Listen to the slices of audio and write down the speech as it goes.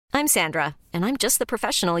I'm Sandra, and I'm just the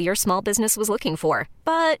professional your small business was looking for.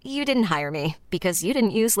 But you didn't hire me because you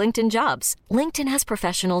didn't use LinkedIn Jobs. LinkedIn has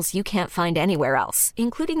professionals you can't find anywhere else,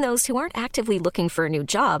 including those who aren't actively looking for a new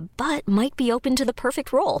job, but might be open to the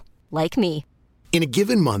perfect role, like me. In a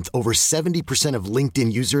given month, over 70% of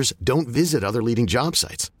LinkedIn users don't visit other leading job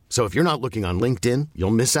sites. So if you're not looking on LinkedIn,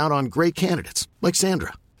 you'll miss out on great candidates like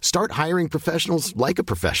Sandra. Start hiring professionals like a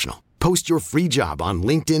professional. Post your free job on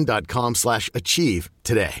linkedin.com/achieve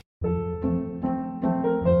today.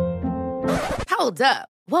 Hold up.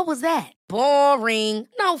 What was that? Boring.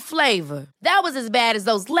 No flavor. That was as bad as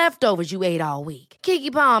those leftovers you ate all week.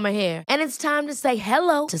 Keke Palmer here, and it's time to say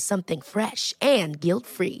hello to something fresh and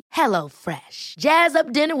guilt-free. Hello Fresh. Jazz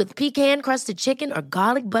up dinner with pecan-crusted chicken or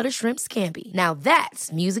garlic butter shrimp scampi. Now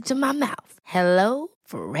that's music to my mouth. Hello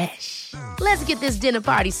Fresh. Let's get this dinner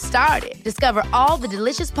party started. Discover all the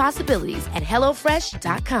delicious possibilities at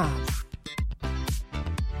hellofresh.com.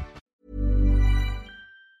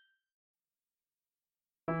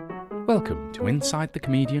 Welcome to Inside the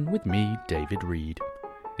Comedian with me, David Reed.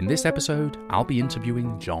 In this episode, I'll be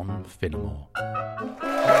interviewing John Finnemore.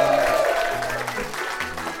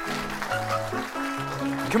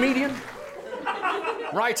 Comedian,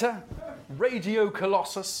 writer, radio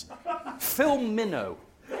colossus, film minnow,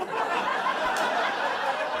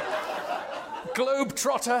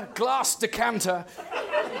 globe-trotter, glass decanter,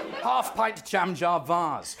 half-pint jam jar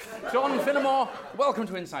vase. John Finnemore, welcome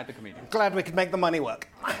to Inside the Comedian. Glad we could make the money work.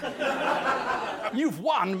 You've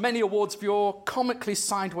won many awards for your comically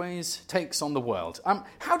sideways takes on the world.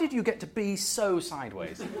 How did you get to be so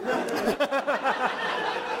sideways?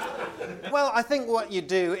 Well, I think what you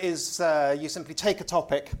do is you simply take a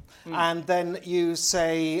topic and then you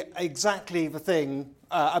say exactly the thing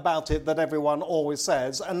about it that everyone always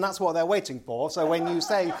says, and that's what they're waiting for. So when you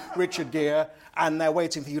say Richard Gere and they're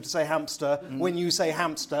waiting for you to say hamster, when you say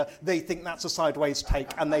hamster, they think that's a sideways take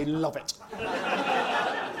and they love it.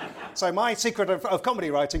 So my secret of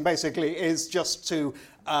comedy writing, basically, is just to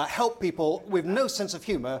help people with no sense of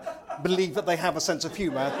humour believe that they have a sense of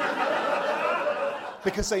humour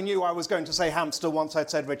because they knew I was going to say hamster once I'd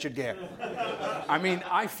said Richard Gere. I mean,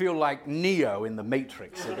 I feel like Neo in The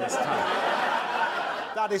Matrix at this time.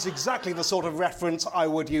 That is exactly the sort of reference I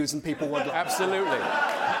would use and people would like. Absolutely.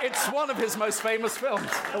 It's one of his most famous films.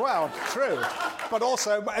 Well, true. But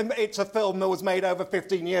also, it's a film that was made over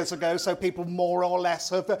 15 years ago, so people more or less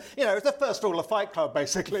have... it's the first rule of Fight Club,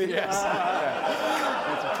 basically. Yes.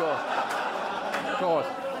 Yes, of course. Of course.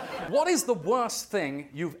 What is the worst thing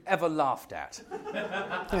you've ever laughed at?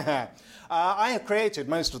 I have created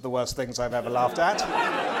most of the worst things I've ever laughed at.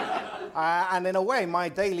 And in a way, my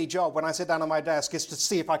daily job when I sit down at my desk is to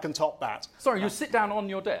see if I can top that. Sorry, you sit down on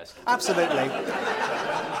your desk? Absolutely.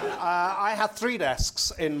 I have 3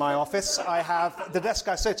 desks in my office. I have the desk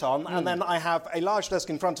I sit on, and then I have a large desk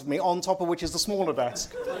in front of me, on top of which is the smaller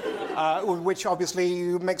desk, which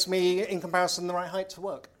obviously makes me, in comparison, the right height to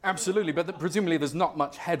work. Absolutely, but presumably there's not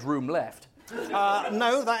much headroom left.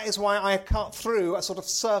 No, that is why I cut through a sort of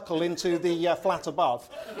circle into the flat above.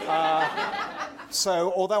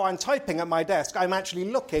 So, although I'm typing at my desk, I'm actually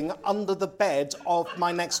looking under the bed of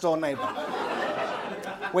my next-door neighbour,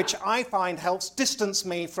 which I find helps distance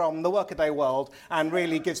me from the workaday world and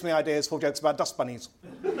really gives me ideas for jokes about dust bunnies.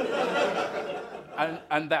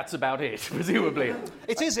 And that's about it, presumably.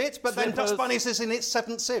 It is it, but then Dust Bunnies is in its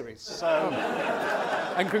 7th series, so...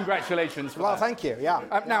 And congratulations for Well, that. thank you, yeah.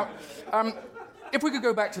 Now, if we could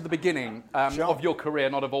go back to the beginning Sure. of your career,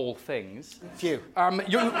 not of all things. Phew.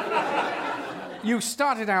 You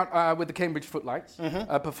started out with the Cambridge Footlights,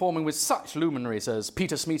 performing with such luminaries as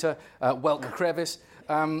Peter Smeaton, Welk Crevice,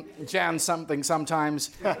 Jan something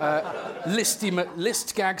sometimes, List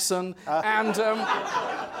Gagson,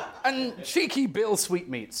 and cheeky Bill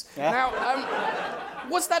Sweetmeats. Yeah. Now,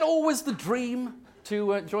 was that always the dream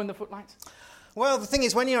to join the Footlights? Well, the thing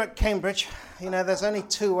is, when you're at Cambridge, there's only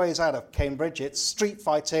 2 ways out of Cambridge. It's street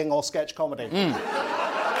fighting or sketch comedy.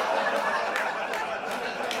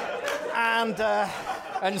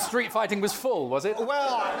 And street fighting was full, was it?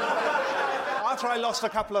 Well, after I lost a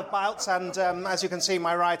couple of bouts, and as you can see,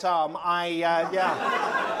 my right arm, I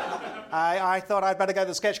thought I'd better go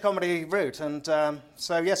the sketch comedy route. And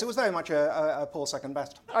so, yes, it was very much a poor second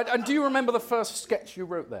best. And do you remember the first sketch you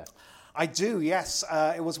wrote there? I do, yes.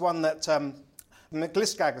 It was one that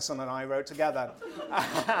List Gagson and I wrote together.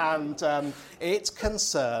 And it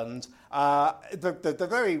concerned the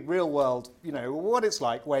very real world, what it's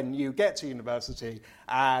like when you get to university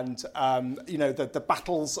and, the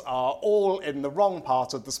battles are all in the wrong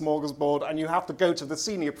part of the smorgasbord and you have to go to the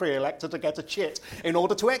senior pre-elector to get a chit in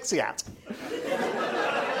order to exeat.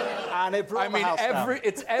 And it brought the house down.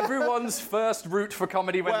 It's everyone's first route for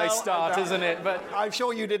comedy when they start, isn't it? But I'm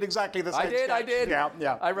sure you did exactly the same. I did.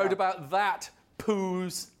 Yeah. I wrote about that,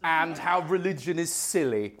 poos, and how religion is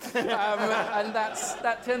silly. And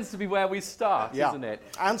that tends to be where we start, isn't it?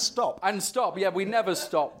 And stop. Yeah, we never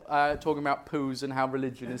stop talking about poos and how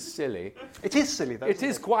religion is silly. It is silly, though. It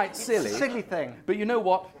is quite silly. It's a silly thing. But you know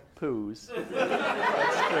what? Poos.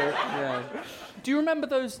 That's true. Yeah. Do you remember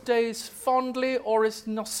those days fondly, or is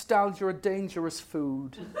nostalgia a dangerous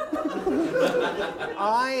food?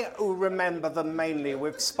 I remember them mainly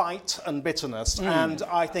with spite and bitterness, and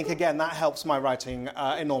I think, again, that helps my writing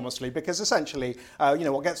enormously, because essentially,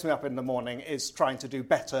 what gets me up in the morning is trying to do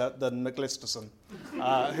better than McListerson,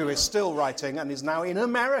 who is still writing and is now in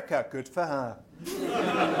America. Good for her.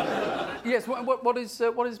 Yes, what is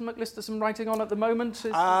McListerson writing on at the moment?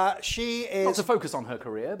 She is... Not to focus on her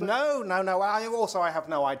career, but... No. I have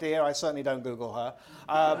no idea. I certainly don't Google her.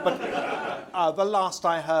 But the last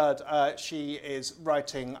I heard, she is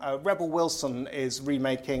writing... Rebel Wilson is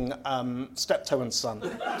remaking Steptoe and Son.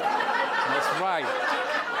 That's right.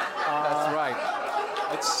 That's right.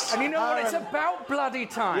 And you know what? It's about bloody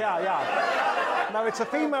time. Yeah. No, it's a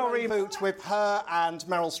female reboot with her and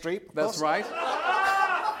Meryl Streep. That's right.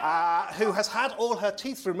 Who has had all her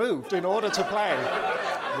teeth removed in order to play.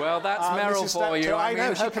 Well, that's Meryl for you. I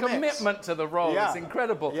know, her commitment to the role is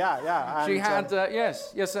incredible. Yeah. And, she had,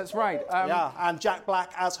 yes, that's right. And Jack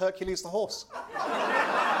Black as Hercules the horse.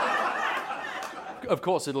 Of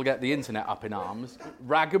course, it'll get the internet up in arms.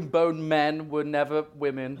 Rag and bone men were never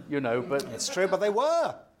women, but... It's true, but they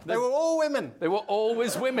were. They were all women. They were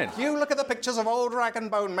always women. You look at the pictures of old rag and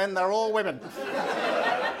bone men, they're all women.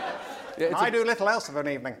 I do little else of an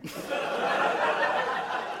evening.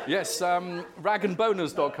 Yes,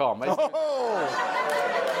 ragandboners.com.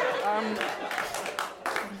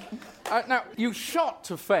 Now, you shot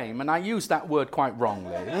to fame, and I use that word quite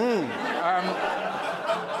wrongly.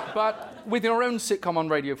 But with your own sitcom on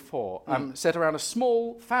Radio 4, set around a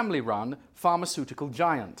small, family-run pharmaceutical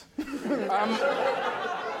giant.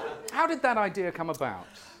 How did that idea come about?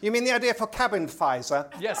 You mean the idea for Cabin Pfizer?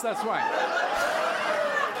 Yes, that's right.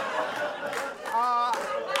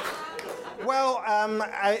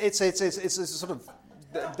 It's a sort of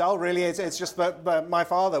dull, really. It's just that my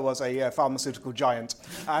father was a pharmaceutical giant.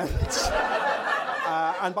 And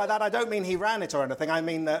by that, I don't mean he ran it or anything. I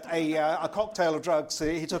mean that a cocktail of drugs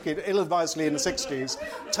he took it ill-advisedly in the 60s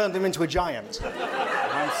turned him into a giant.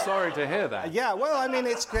 I'm sorry to hear that. Yeah, well, I mean,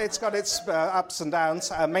 it's got its ups and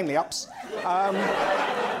downs, mainly ups.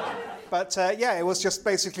 But it was just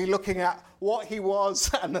basically looking at what he was,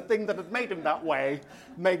 and the thing that had made him that way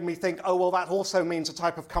made me think, oh, well, that also means a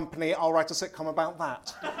type of company. I'll write a sitcom about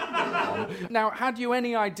that. Now, had you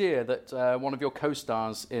any idea that one of your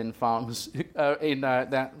co-stars in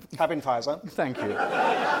that... Cabin Pfizer. Thank you.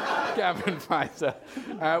 Cabin Pfizer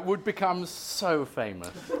would become so famous?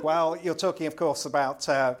 Well, you're talking, of course, about,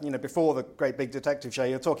 before the Great Big Detective Show,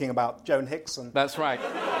 you're talking about Joan Hickson. That's right.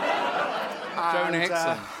 Joan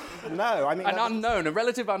Hickson. No, I mean... a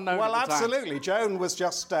relative unknown Well, at the time. absolutely. Joan was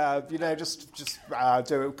just couldn't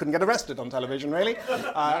get arrested on television, really,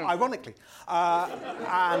 ironically.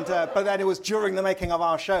 But then it was during the making of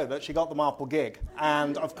our show that she got the Marple gig.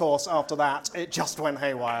 And, of course, after that, it just went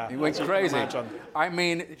haywire. It went crazy. I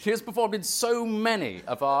mean, she has performed in so many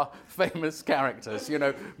of our famous characters.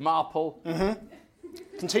 Marple. Mm-hmm.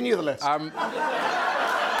 Continue the list.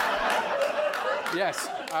 Yes.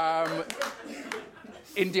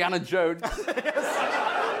 Indiana Jones.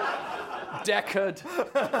 Deckard.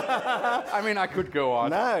 I mean, I could go on.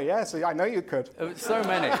 No, yes, I know you could. So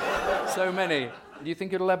many. Do you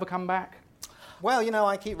think it'll ever come back? Well,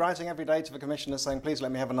 I keep writing every day to the commissioner saying, please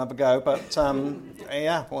let me have another go. But,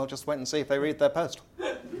 we'll just wait and see if they read their post.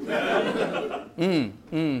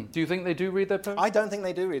 Do you think they do read their post? I don't think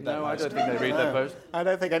they do read their post. No, I don't think they read their post. I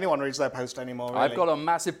don't think anyone reads their post anymore, really. I've got a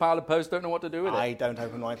massive pile of posts, don't know what to do with it. I don't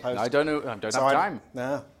open my post. I don't have time.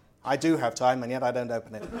 No, I do have time, and yet I don't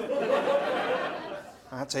open it.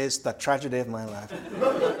 That is the tragedy of my life.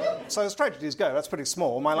 So as tragedies go, that's pretty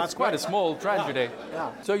small. My life's quite a small tragedy.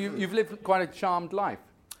 Yeah. So you've lived quite a charmed life.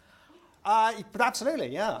 Absolutely,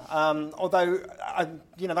 yeah. Although,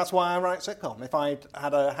 that's why I write sitcom. If I'd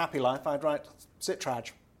had a happy life, I'd write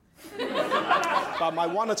sit-trage. But my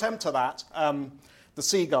one attempt at that, The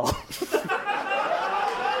Seagull.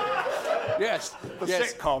 Yes. The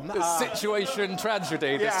sitcom. The situation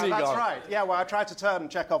tragedy, The Seagull. Yeah, that's right. Yeah, well, I tried to turn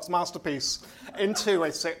Chekhov's masterpiece into a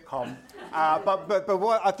sitcom. But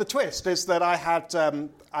what, the twist is that I had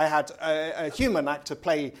a human actor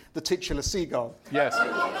play the titular seagull. Yes.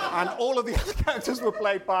 And all of the other characters were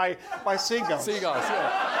played by seagulls. Seagulls,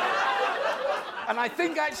 yeah. And I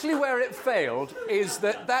think actually where it failed is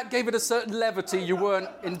that gave it a certain levity you weren't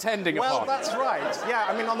intending Well, upon. that's right. Yeah,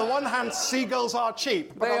 I mean, on the one hand, seagulls are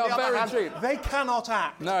cheap. But They on the are other very hand, cheap. They cannot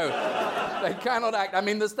act. No, they cannot act. I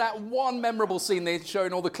mean, there's that one memorable scene they show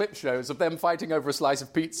in all the clip shows of them fighting over a slice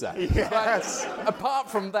of pizza. Yes. But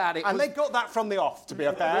apart from that, it And was... they got that from the off, to be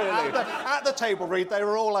fair. Really? At the table read, they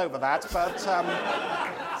were all over that. But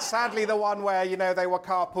sadly, the one where, they were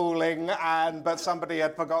carpooling, but somebody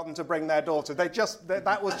had forgotten to bring their daughter. That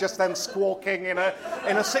was just them squawking in a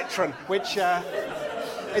Citroen, which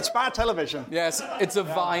it's bad television. Yes, it's a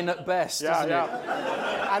Vine at best, isn't it?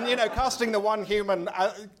 And, casting the one human,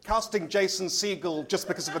 casting Jason Segel just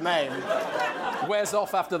because of the name. Wears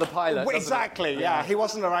off after the pilot. doesn't it? Exactly, yeah. He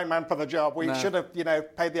wasn't the right man for the job. We No. should have,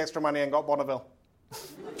 paid the extra money and got Bonneville.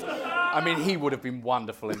 I mean, he would have been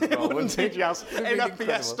wonderful in the role, wouldn't he? Just It would in be a incredible.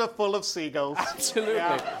 fiesta full of seagulls. Absolutely.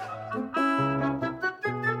 Yeah.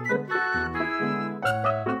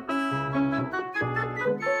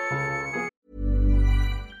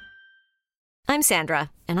 I'm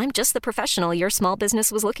Sandra, and I'm just the professional your small business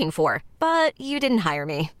was looking for. But you didn't hire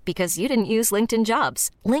me because you didn't use LinkedIn Jobs.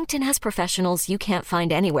 LinkedIn has professionals you can't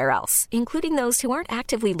find anywhere else, including those who aren't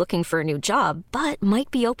actively looking for a new job, but might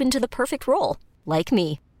be open to the perfect role, like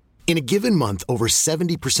me. In a given month, over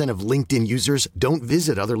 70% of LinkedIn users don't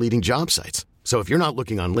visit other leading job sites. So if you're not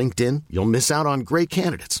looking on LinkedIn, you'll miss out on great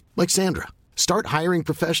candidates like Sandra. Start hiring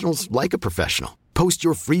professionals like a professional. Post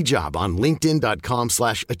your free job on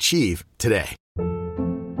linkedin.com/achieve today.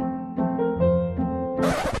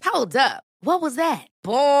 Hold up. What was that?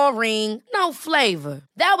 Boring. No flavor.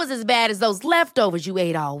 That was as bad as those leftovers you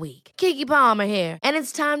ate all week. Keke Palmer here, and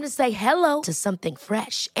it's time to say hello to something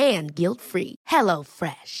fresh and guilt-free. Hello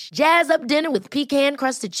Fresh. Jazz up dinner with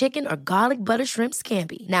pecan-crusted chicken or garlic butter shrimp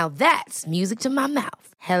scampi. Now that's music to my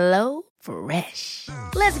mouth. Hello Fresh.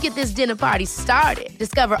 Let's get this dinner party started.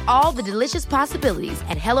 Discover all the delicious possibilities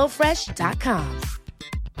at hellofresh.com.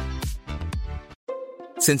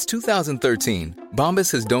 Since 2013,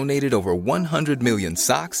 Bombas has donated over 100 million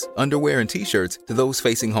socks, underwear, and T-shirts to those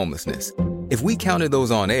facing homelessness. If we counted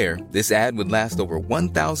those on air, this ad would last over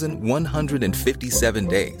 1,157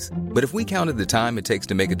 days. But if we counted the time it takes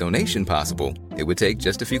to make a donation possible, it would take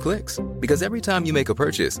just a few clicks. Because every time you make a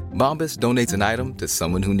purchase, Bombas donates an item to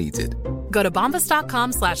someone who needs it. Go to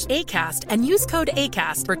bombas.com/ACAST and use code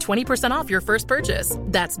ACAST for 20% off your first purchase.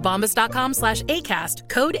 That's bombas.com/ACAST,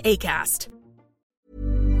 code ACAST.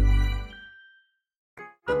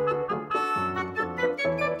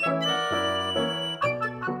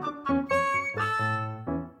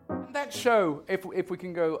 That show, if we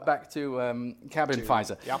can go back to Cabin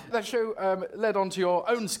Fizer, that show led on to your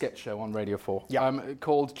own sketch show on Radio 4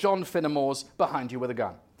 called John Finnemore's Behind You With a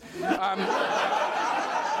Gun.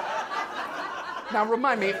 Now,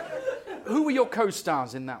 remind me, who were your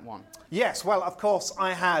co-stars in that one? Yes, well, of course,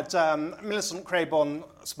 I had Millicent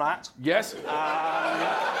Crayborn-Spratt. Yes?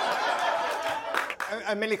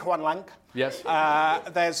 Millie Kwan-Lank. Yes.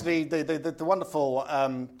 There's the wonderful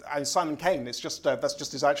Simon Kane. It's just that's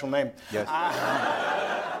just his actual name. Yes.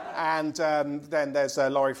 And then there's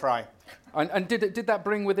Laurie Fry. And did that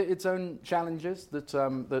bring with it its own challenges?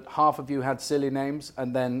 That half of you had silly names,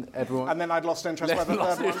 and then everyone... And then I'd lost interest by the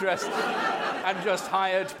lost third one. interest, and just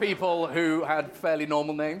hired people who had fairly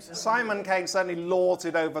normal names? Simon Kane certainly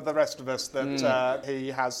lorded over the rest of us that he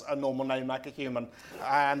has a normal name like a human.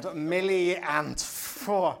 And Millie and...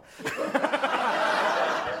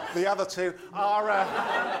 the other two are...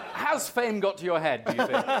 How's fame got to your head, do you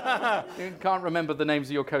think? You can't remember the names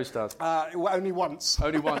of your co-stars? only once.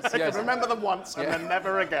 Only once, I yes. can remember them once and then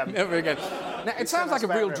never again. Never again. Now, it sounds like a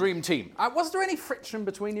spare real room. dream team. Was there any friction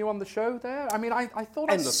between you on the show there? I mean, I thought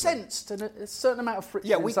I Endlessly. sensed a certain amount of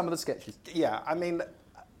friction in some of the sketches. Yeah, I mean,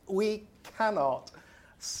 we cannot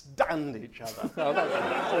stand each other.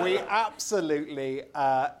 We absolutely,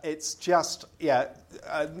 it's just,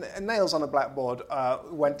 nails on a blackboard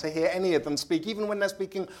when to hear any of them speak, even when they're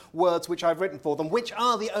speaking words which I've written for them, which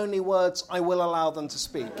are the only words I will allow them to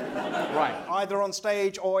speak. Right. Either on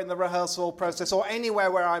stage or in the rehearsal process or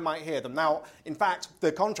anywhere where I might hear them. Now, in fact,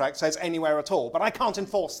 the contract says anywhere at all, but I can't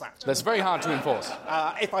enforce that. That's very hard to enforce.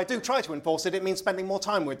 If I do try to enforce it, it means spending more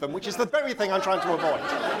time with them, which is the very thing I'm trying to avoid.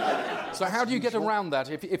 So how do you get around that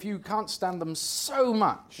if you can't stand them so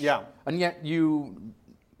much, and yet you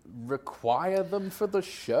require them for the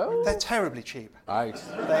show? They're terribly cheap. Right.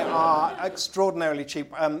 They are extraordinarily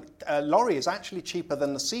cheap. Laurie is actually cheaper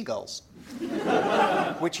than the Seagulls.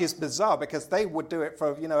 which is bizarre because they would do it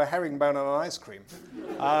for, a herringbone and an ice cream.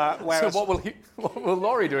 So what will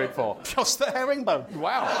Laurie do it for? Just the herringbone.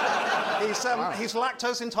 Wow. He's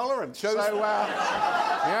lactose intolerant.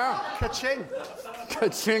 Yeah. Ka-ching.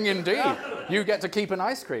 Ka-ching indeed. You get to keep an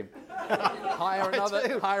ice cream.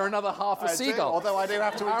 Hire another half a seagull. Although I do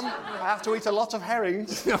have to eat, I have to eat a lot of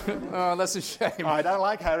herrings. Oh, that's a shame. I don't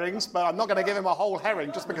like herrings, but I'm not going to give him a whole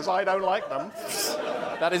herring just because I don't like them.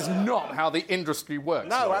 That is not how the industry works.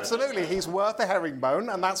 No, Laurie. absolutely. He's worth a herringbone,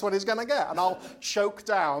 and that's what he's going to get. And I'll choke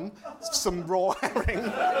down some raw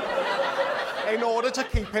herring in order to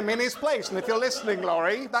keep him in his place. And if you're listening,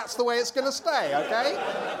 Laurie, that's the way it's going to stay, okay?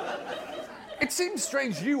 It seems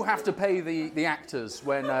strange you have to pay the actors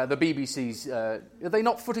when the BBC's... are they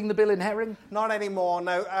not footing the bill in herring? Not anymore,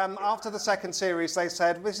 no. After the second series, they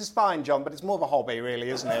said, this is fine, John, but it's more of a hobby,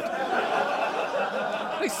 really, isn't it?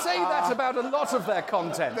 They say that about a lot of their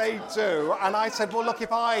content. They do. And I said, well, look,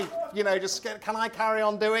 if I, can I carry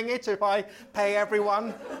on doing it if I pay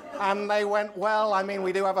everyone? And they went, well, I mean,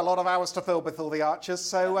 we do have a lot of hours to fill with all the archers,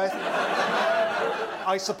 so...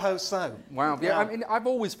 I suppose so. Wow. Yeah. I mean, I've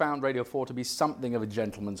always found Radio 4 to be something of a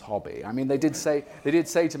gentleman's hobby. I mean, they did say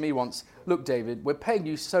to me once, look, David, we're paying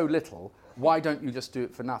you so little, why don't you just do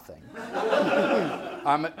it for nothing?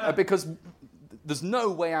 Because there's no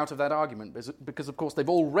way out of that argument, because of course, they've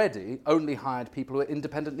already only hired people who are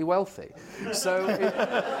independently wealthy. So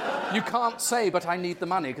you can't say, but I need the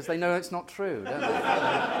money, because they know it's not true, don't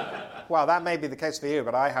they? Well, that may be the case for you,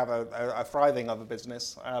 but I have a thriving other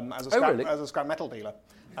business as a scrap metal dealer.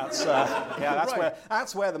 That's right.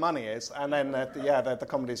 that's where the money is, and then the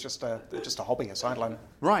comedy is just a hobby, a sideline.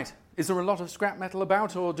 Right. Is there a lot of scrap metal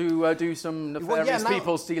about, or do some nefarious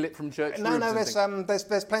people steal it from church roofs? No.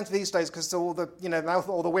 There's plenty these days because all the now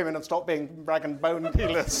all the women have stopped being rag and bone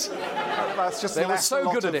dealers. That's just they were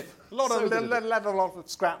so good at it. A lot of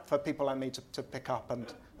scrap for people like me to pick up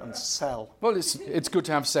and sell. Well, it's good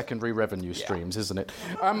to have secondary revenue streams, isn't it?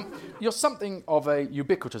 You're something of a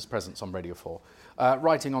ubiquitous presence on Radio 4,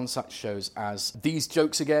 writing on such shows as These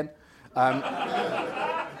Jokes Again,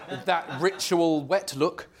 That Ritual Wet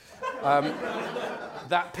Look,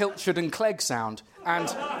 That Pilchard and Clegg Sound, and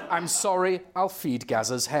I'm Sorry, I'll Feed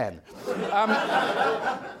Gazza's Hen.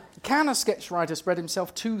 Can a sketch writer spread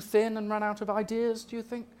himself too thin and run out of ideas, do you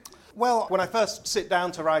think? Well, when I first sit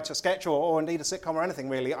down to write a sketch or indeed a sitcom or anything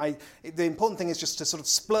really, the important thing is just to sort of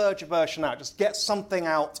splurge a version out, just get something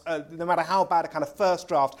out, no matter how bad a kind of first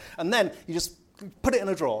draft, and then you just put it in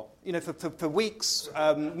a drawer, for weeks,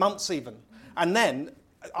 months even, and then,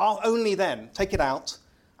 only then, take it out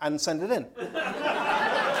and send it in.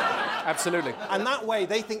 Absolutely. And that way,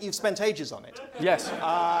 they think you've spent ages on it. Yes,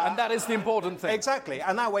 and that is the important thing. Exactly,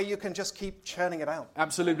 and that way you can just keep churning it out.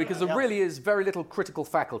 Absolutely, because there really is very little critical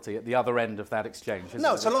faculty at the other end of that exchange, isn't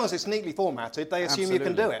No, there? so long as it's neatly formatted, they assume you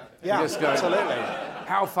can do it. Yeah, absolutely.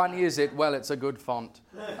 How funny is it? Well, it's a good font.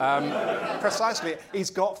 Precisely. He's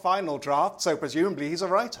got final draft, so presumably he's a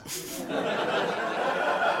writer.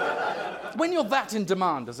 When you're that in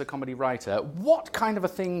demand as a comedy writer, what kind of a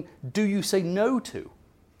thing do you say no to?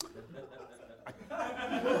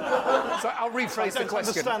 So I'll rephrase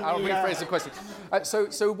the question.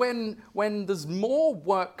 So when there's more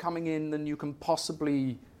work coming in than you can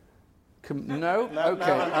possibly... No?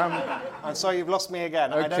 Okay. I'm sorry, you've lost me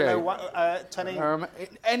again. Okay. I don't know what... Tenny...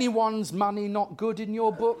 Anyone's money not good in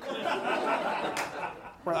your book?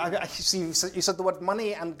 Well, you said the word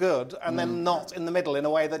money and good, and then not in the middle in a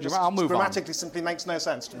way that just grammatically simply makes no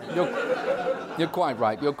sense to me. You're quite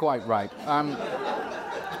right.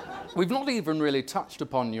 We've not even really touched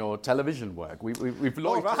upon your television work. We've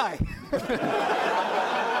loitered. All right.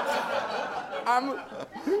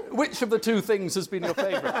 Which of the two things has been your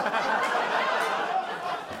favourite?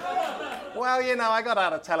 Well, I got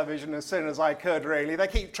out of television as soon as I could, really. They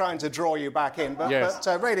keep trying to draw you back in, but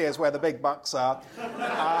radio is where the big bucks are.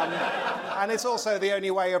 And it's also the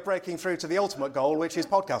only way of breaking through to the ultimate goal, which is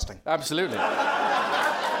podcasting. Absolutely.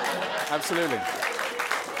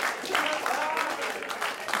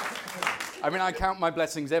 I mean, I count my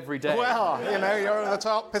blessings every day. Well, you're at the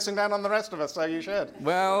top, pissing down on the rest of us, so you should.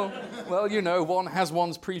 Well, one has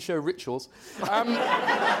one's pre-show rituals.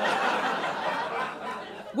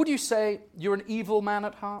 Would you say you're an evil man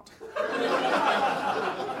at heart?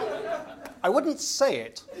 I wouldn't say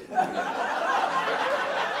it.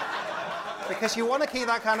 Because you want to keep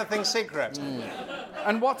that kind of thing secret.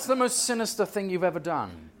 And what's the most sinister thing you've ever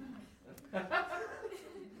done?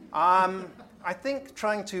 I think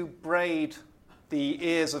trying to braid the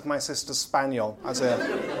ears of my sister's spaniel as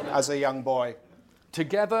a young boy.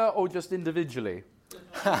 Together or just individually?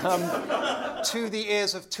 To the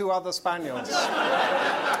ears of 2 other spaniels.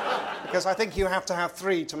 Because I think you have to have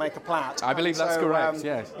 3 to make a plat. I believe that's correct,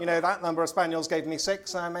 yes. You know, that number of spaniels gave me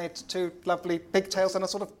 6, and I made 2 lovely pigtails and a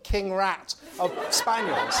sort of king rat of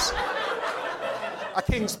spaniels. A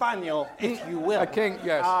king spaniel, if you will. A king,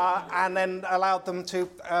 yes. And then allowed them to,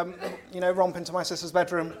 romp into my sister's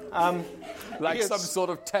bedroom. Like some sort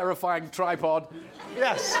of terrifying tripod.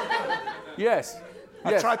 Yes. Yes.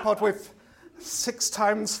 A tripod with 6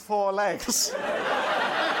 times 4 legs.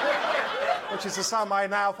 Which is a sum I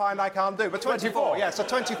now find I can't do. But 24, yes, a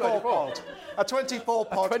 24 pod. A 24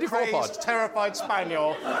 pod, crazed, terrified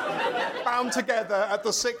spaniel, bound together at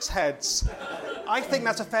the 6 heads. I think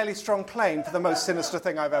that's a fairly strong claim for the most sinister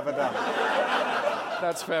thing I've ever done.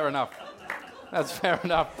 That's fair enough. That's fair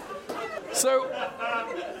enough. So,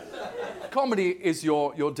 comedy is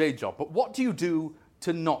your day job, but what do you do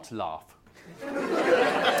to not laugh?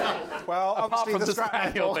 Well, apart obviously from the strap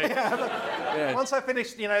spaniel metal. thing. Yeah. Once I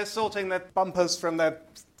finished, sorting the bumpers from the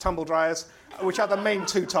tumble dryers, which are the main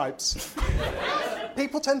 2 types,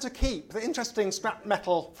 people tend to keep the interesting scrap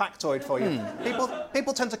metal factoid for you.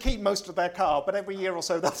 People tend to keep most of their car, but every year or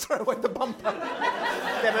so they'll throw away the bumper.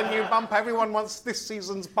 Get a new bumper. Everyone wants this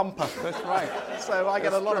season's bumper. That's right. So I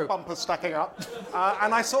get a lot of bumpers stacking up,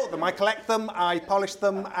 and I sort them. I collect them, I polish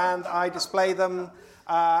them, and I display them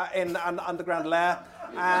in an underground lair.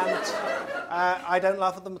 And I don't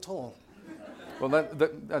laugh at them at all. Well,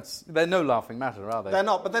 they're no laughing matter, are they? They're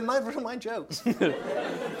not, but they're neither of my jokes.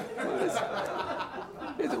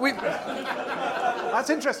 That's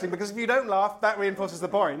interesting, because if you don't laugh, that reinforces the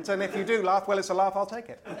point. And if you do laugh, well, it's a laugh, I'll take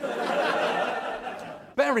it.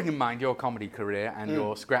 Bearing in mind your comedy career and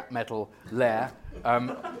your scrap metal lair,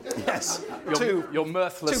 yes, your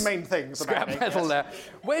mirthless 2 main things scrap about metal yes. lair,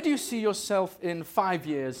 where do you see yourself in 5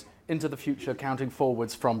 years into the future, counting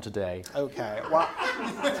forwards from today? Okay, well,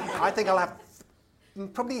 I think I'll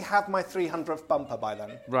probably have my 300th bumper by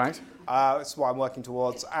then. Right. That's what I'm working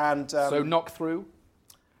towards. And so knock through?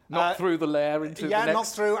 Knock through the lair into the next... knock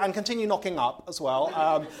through and continue knocking up as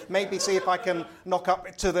well. Maybe see if I can knock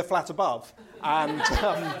up to the flat above. And,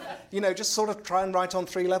 just sort of try and write on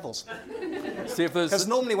 3 levels. See if there's... Because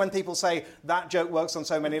normally when people say that joke works on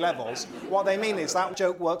so many levels, what they mean is that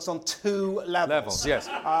joke works on 2 levels. Levels, yes.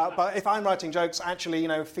 But if I'm writing jokes, actually,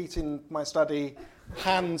 feet in my study,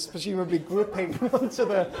 hands presumably gripping onto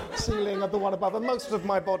the ceiling of the one above, and most of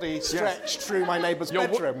my body stretched through my neighbour's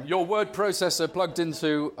bedroom. Your word processor plugged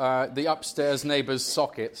into the upstairs neighbour's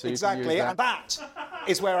socket, so exactly, you can use that. And that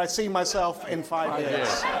is where I see myself in 5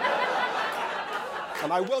 years.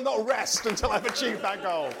 And I will not rest until I've achieved that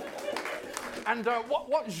goal. And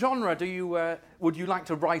what genre would you like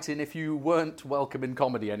to write in if you weren't welcome in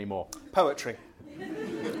comedy anymore? Poetry.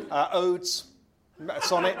 Odes,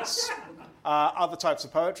 sonnets, other types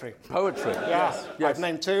of poetry. Poetry, yeah. Yes. I've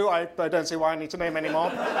named 2. I don't see why I need to name any more.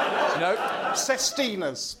 No.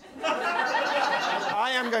 Sestinas.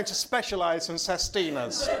 I am going to specialise in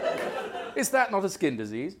sestinas. Is that not a skin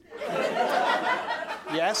disease?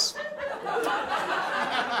 Yes.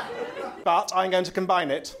 But I'm going to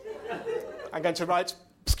combine it. I'm going to write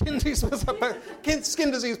skin disease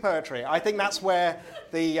poetry. I think that's where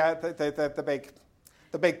the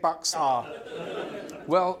big bucks are.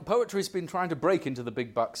 Well, poetry's been trying to break into the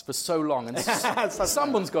big bucks for so long, and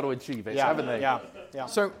someone's got to achieve it, haven't they? Yeah.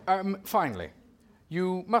 So, finally,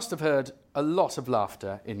 you must have heard a lot of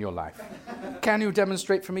laughter in your life. Can you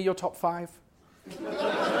demonstrate for me your top 5?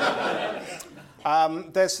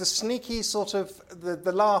 There's the sneaky sort of,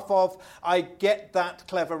 the laugh of, I get that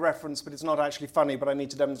clever reference, but it's not actually funny, but I need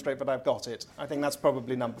to demonstrate that I've got it. I think that's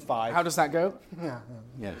probably number 5. How does that go? Yeah.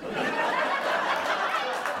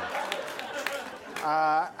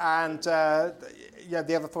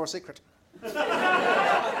 The other 4 are secret.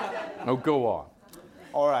 Oh, go on.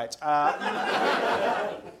 All right.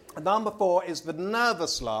 Number 4 is the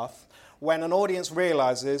nervous laugh, when an audience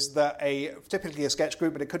realises that typically a sketch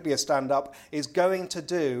group, but it could be a stand-up, is going to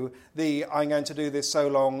do I'm going to do this so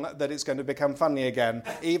long that it's going to become funny again,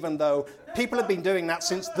 even though people have been doing that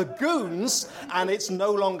since the Goons, and it's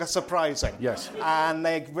no longer surprising. Yes. And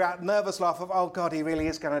they nervous laugh of, oh, God, he really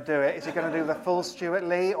is going to do it. Is he going to do the full Stuart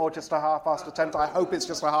Lee or just a half-assed attempt? I hope it's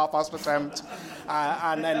just a half-assed attempt.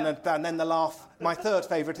 And then the laugh. My third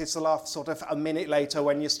favourite is the laugh sort of a minute later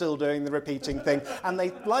when you're still doing the repeating thing. And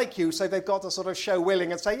they like you, so they've got to sort of show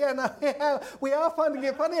willing and say, we are finding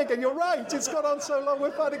it funny again. You're right. It's gone on so long. We're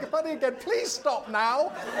finding it funny again. Please stop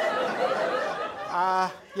now.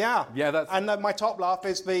 Yeah, that's... And my top laugh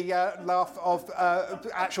is the laugh of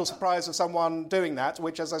actual surprise of someone doing that,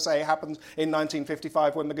 which, as I say, happened in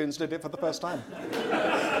 1955 when the Goons did it for the first time.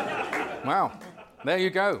 Wow. There you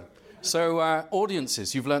go. So,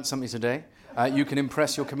 audiences, you've learnt something today. You can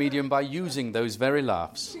impress your comedian by using those very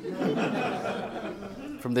laughs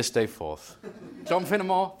from this day forth. John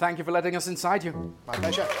Finnemore, thank you for letting us inside you. My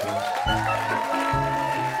pleasure.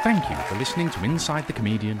 Thank you for listening to Inside the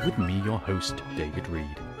Comedian with me, your host, David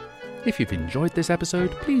Reed. If you've enjoyed this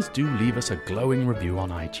episode, please do leave us a glowing review on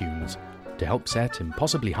iTunes to help set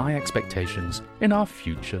impossibly high expectations in our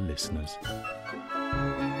future listeners.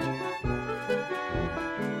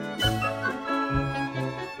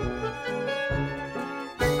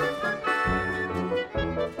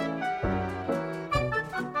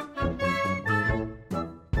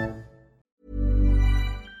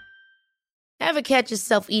 Ever catch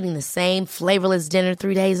yourself eating the same flavorless dinner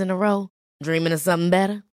 3 days in a row? Dreaming of something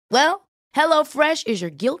better? Well, HelloFresh is your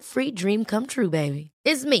guilt-free dream come true, baby.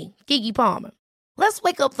 It's me, Keke Palmer. Let's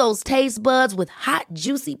wake up those taste buds with hot,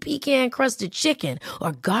 juicy pecan-crusted chicken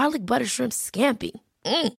or garlic butter shrimp scampi.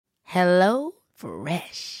 Hello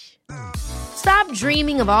Fresh. Stop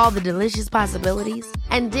dreaming of all the delicious possibilities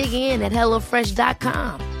and dig in at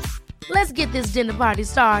HelloFresh.com. Let's get this dinner party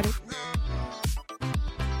started.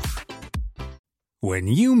 When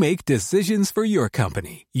you make decisions for your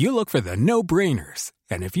company, you look for the no-brainers.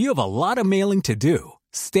 And if you have a lot of mailing to do,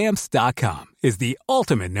 Stamps.com is the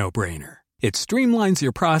ultimate no-brainer. It streamlines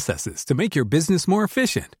your processes to make your business more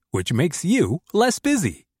efficient, which makes you less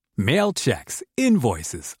busy. Mail checks,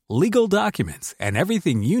 invoices, legal documents, and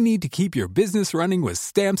everything you need to keep your business running with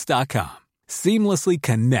Stamps.com. Seamlessly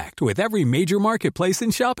connect with every major marketplace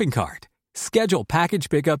and shopping cart. Schedule package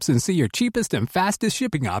pickups and see your cheapest and fastest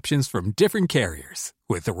shipping options from different carriers.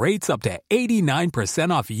 With rates up to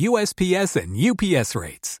 89% off USPS and UPS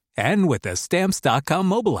rates. And with the Stamps.com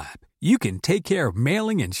mobile app, you can take care of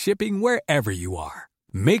mailing and shipping wherever you are.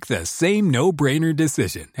 Make the same no-brainer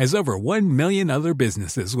decision as over 1 million other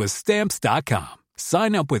businesses with Stamps.com.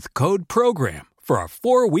 Sign up with code PROGRAM for a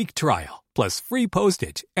 4-week trial, plus free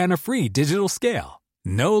postage and a free digital scale.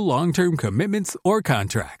 No long-term commitments or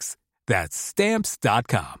contracts. That's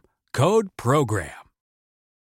Stamps.com. Code PROGRAM.